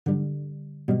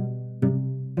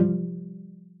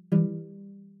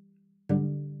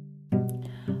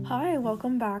Hi,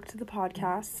 welcome back to the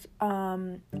podcast.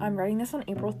 I'm writing this on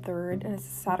April 3rd, and it's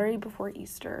Saturday before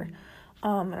Easter,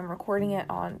 and I'm recording it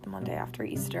on the Monday after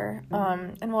Easter.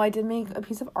 And while I did make a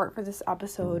piece of art for this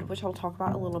episode, which I'll talk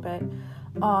about a little bit,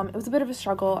 it was a bit of a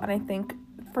struggle, and I think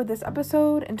for this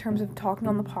episode, in terms of talking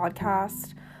on the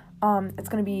podcast, it's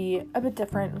going to be a bit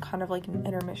different and kind of like an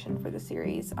intermission for the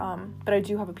series, but I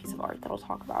do have a piece of art that I'll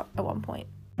talk about at one point.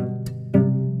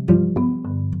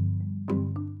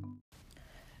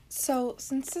 So,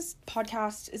 since this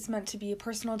podcast is meant to be a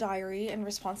personal diary in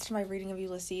response to my reading of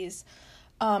Ulysses,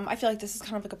 I feel like this is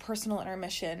kind of like a personal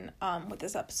intermission with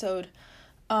this episode.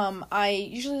 I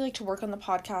usually like to work on the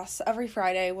podcast every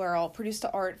Friday where I'll produce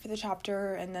the art for the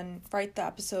chapter and then write the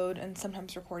episode and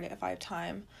sometimes record it if I have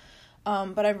time.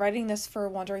 But I'm writing this for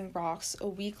Wandering Rocks a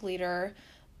week later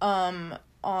on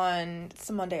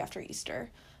some Monday after Easter.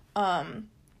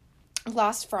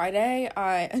 Last Friday,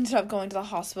 I ended up going to the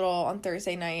hospital on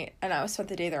Thursday night, and I spent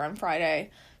the day there on Friday,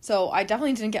 so I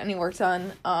definitely didn't get any work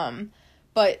done,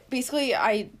 but basically,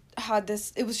 I had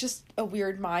this, it was just a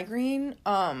weird migraine,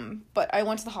 but I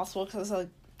went to the hospital because I was,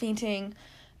 fainting,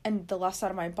 and the left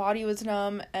side of my body was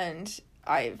numb, and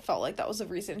I felt like that was a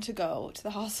reason to go to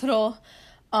the hospital,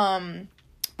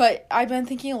 but I've been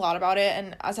thinking a lot about it,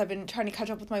 and as I've been trying to catch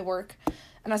up with my work,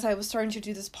 and as I was starting to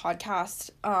do this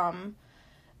podcast,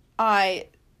 I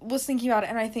was thinking about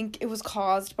it, and I think it was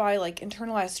caused by,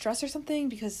 internalized stress or something,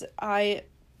 because I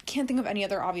can't think of any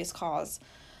other obvious cause.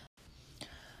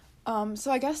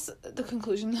 So I guess the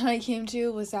conclusion that I came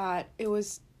to was that it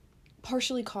was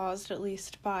partially caused, at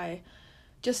least, by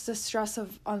just the stress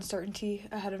of uncertainty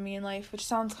ahead of me in life, which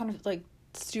sounds kind of,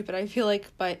 stupid, I feel like,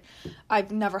 but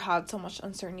I've never had so much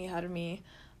uncertainty ahead of me,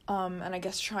 and I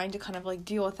guess trying to kind of,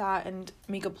 deal with that and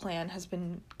make a plan has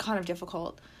been kind of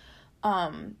difficult.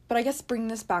 But I guess bringing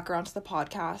this back around to the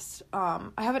podcast,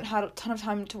 I haven't had a ton of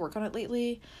time to work on it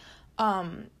lately,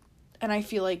 and I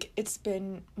feel like it's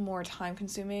been more time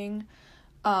consuming,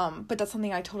 but that's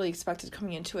something I totally expected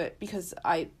coming into it, because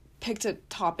I picked a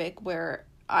topic where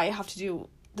I have to do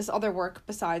this other work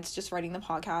besides just writing the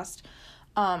podcast,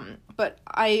 but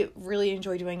I really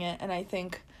enjoy doing it, and I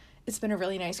think it's been a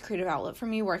really nice creative outlet for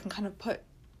me where I can kind of put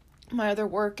my other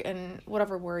work and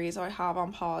whatever worries I have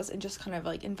on pause and just kind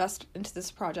of invest into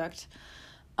this project.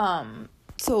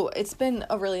 So it's been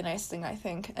a really nice thing, I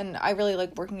think, and I really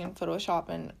like working in Photoshop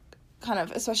and kind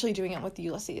of especially doing it with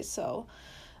Ulysses, so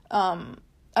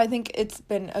I think it's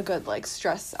been a good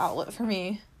stress outlet for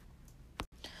me.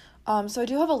 So I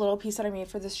do have a little piece that I made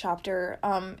for this chapter.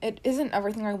 It isn't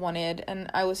everything I wanted, and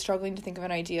I was struggling to think of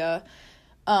an idea.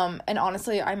 And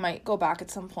honestly, I might go back at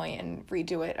some point and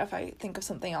redo it if I think of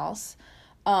something else.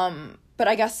 But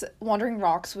I guess Wandering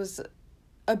Rocks was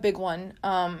a big one.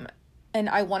 And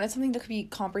I wanted something that could be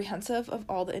comprehensive of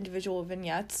all the individual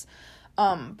vignettes.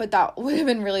 But that would have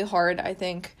been really hard, I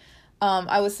think.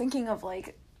 I was thinking of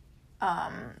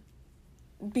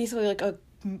basically a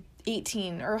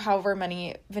 18 or however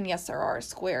many vignettes there are,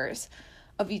 squares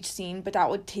of each scene, but that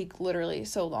would take literally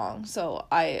so long. So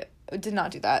I did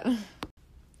not do that.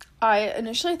 I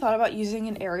initially thought about using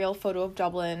an aerial photo of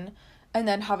Dublin and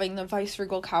then having the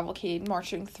vice-regal cavalcade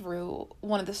marching through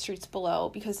one of the streets below,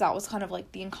 because that was kind of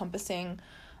the encompassing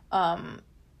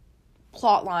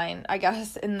plot line, I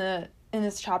guess, in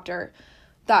this chapter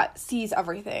that sees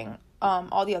everything,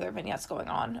 all the other vignettes going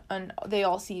on, and they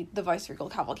all see the vice-regal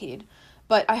cavalcade.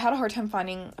 But I had a hard time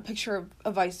finding a picture of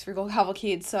a vice-regal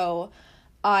cavalcade, so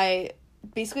I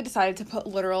basically decided to put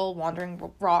literal wandering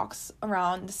rocks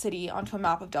around the city onto a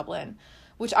map of Dublin,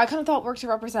 which I kind of thought worked to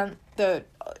represent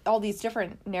all these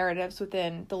different narratives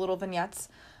within the little vignettes,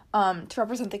 to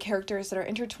represent the characters that are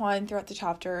intertwined throughout the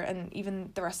chapter and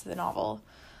even the rest of the novel.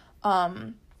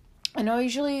 I know I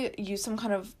usually use some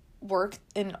kind of work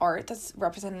in art that's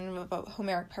representative of a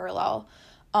Homeric parallel,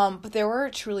 but there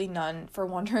were truly none for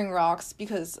Wandering Rocks,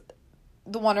 because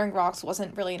the Wandering Rocks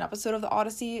wasn't really an episode of the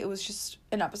Odyssey. It was just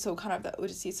an episode kind of that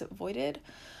Odysseus avoided.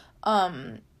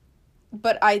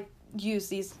 But I use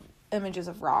these images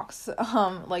of rocks,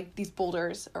 these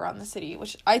boulders around the city,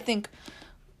 which I think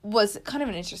was kind of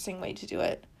an interesting way to do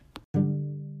it.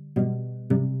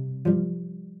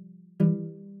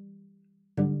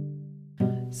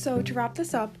 So to wrap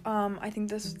this up, I think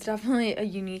this was definitely a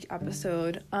unique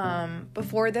episode.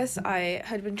 Before this, I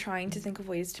had been trying to think of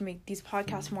ways to make these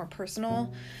podcasts more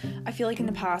personal. I feel like in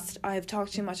the past, I've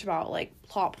talked too much about,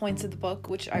 plot points of the book,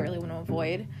 which I really want to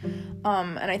avoid.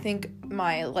 And I think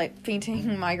my,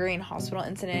 fainting migraine hospital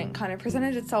incident kind of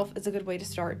presented itself as a good way to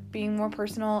start being more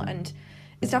personal, and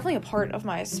it's definitely a part of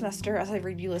my semester as I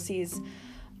read Ulysses.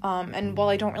 And while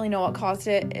I don't really know what caused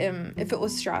it, if it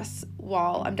was stress,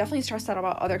 while I'm definitely stressed out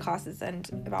about other classes and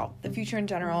about the future in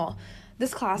general,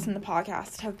 this class and the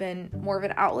podcast have been more of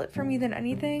an outlet for me than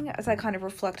anything, as I kind of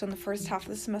reflect on the first half of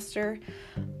the semester.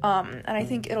 And I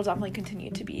think it'll definitely continue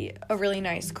to be a really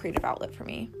nice creative outlet for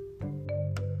me.